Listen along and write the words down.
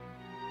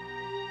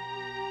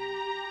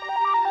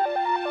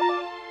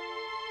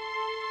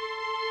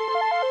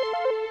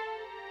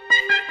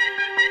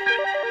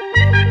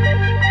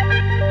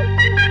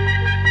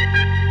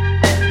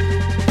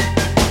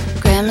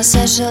Grandma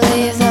said she'll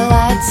leave the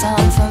lights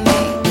on for me.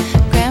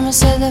 Grandma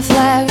said the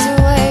flags are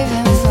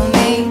waving for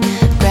me.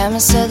 Grandma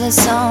said that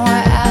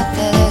somewhere out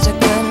there there's a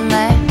good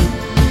man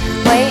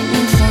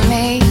waiting for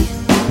me.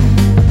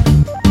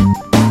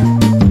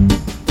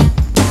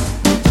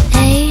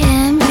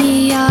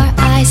 A-M-E-R-I-C-A,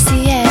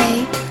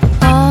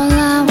 all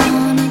I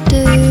wanna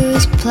do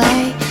is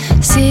play.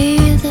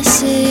 See the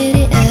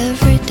city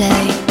every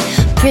day,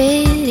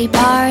 pretty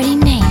party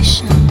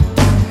nation.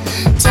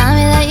 Tell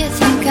me that you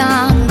think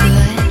I'm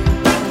good,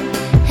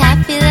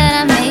 happy that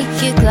I make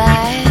you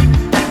glad.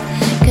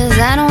 Cause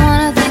I don't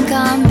wanna think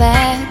I'm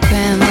bad,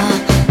 Grandma,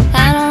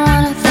 I don't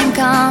wanna think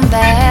I'm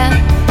bad.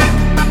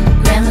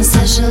 Grandma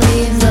said she'll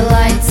leave the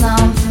lights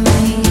on for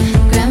me.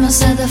 Grandma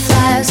said the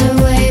flags are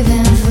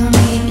waving for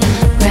me.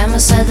 Grandma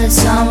said that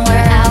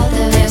somewhere out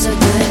there there's a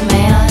good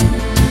man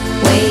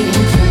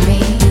waiting for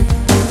me.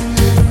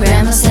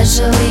 Grandma said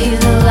she'll leave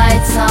the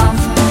lights on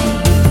for me.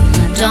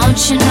 Don't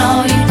you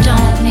know you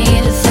don't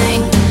need a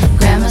thing?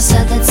 Grandma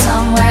said that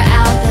somewhere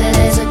out there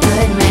there's a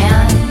good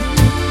man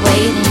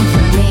waiting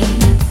for me.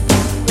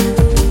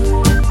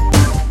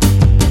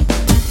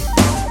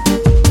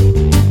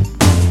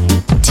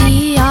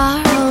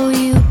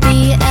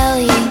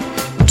 T-R-O-U-B-L-E,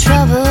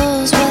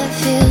 trouble's what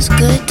feels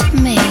good to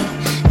me.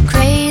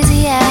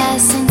 Crazy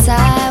ass since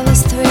I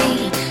was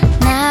 3,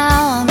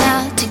 now I'm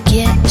out to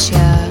get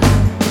ya.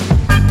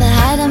 But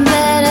I done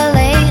better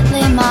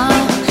lately,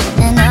 Mom,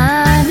 and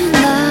I'm in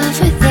love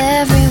with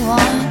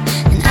everyone.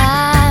 And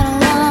I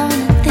don't wanna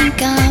think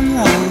I'm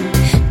wrong,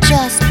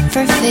 just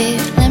for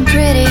feeling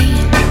pretty.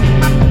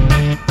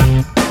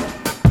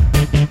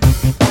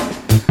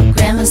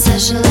 Grandma said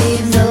she'll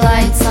leave the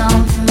lights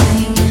on for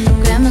me.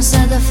 Grandma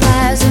said the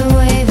flags are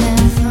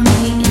waving for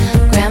me.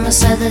 Grandma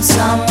said that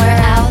somewhere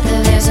out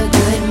there there's a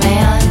good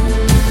man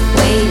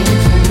waiting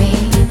for me.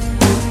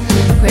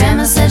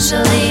 Grandma said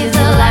she'll leave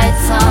the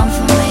lights on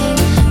for me.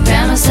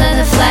 Grandma said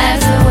the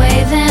flags are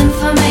waving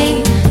for me.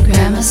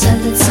 Grandma said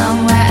that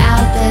somewhere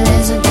out there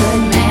there's a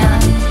good man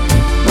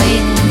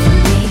waiting for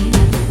me.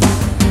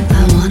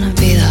 I wanna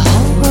be the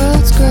whole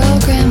world's girl,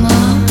 Grandma,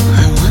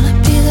 I wanna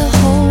be the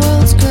whole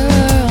world's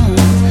girl.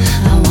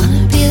 I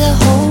wanna be the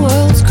whole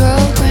world's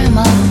girl,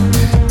 Grandma.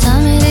 Tell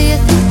me, do you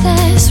think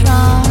that's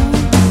wrong?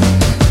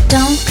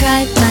 Don't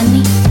cry,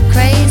 bunny,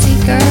 crazy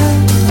girl.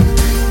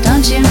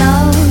 Don't you know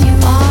you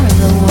are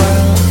the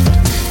world?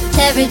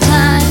 Every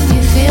time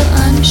you feel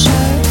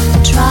unsure,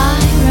 try,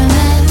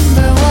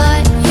 remember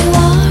what you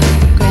are.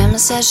 Grandma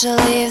said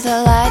she'll leave the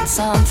lights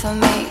on for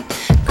me.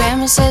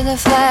 Grandma said the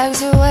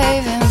flags are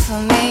waving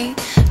for me.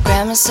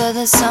 Grandma said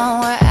that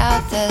somewhere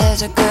out there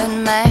there's a good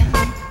man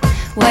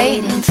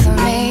waiting for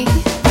me.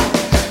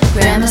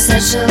 Grandma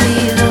said she'll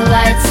leave the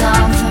lights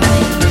on for me.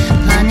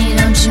 Honey,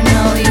 don't you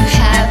know you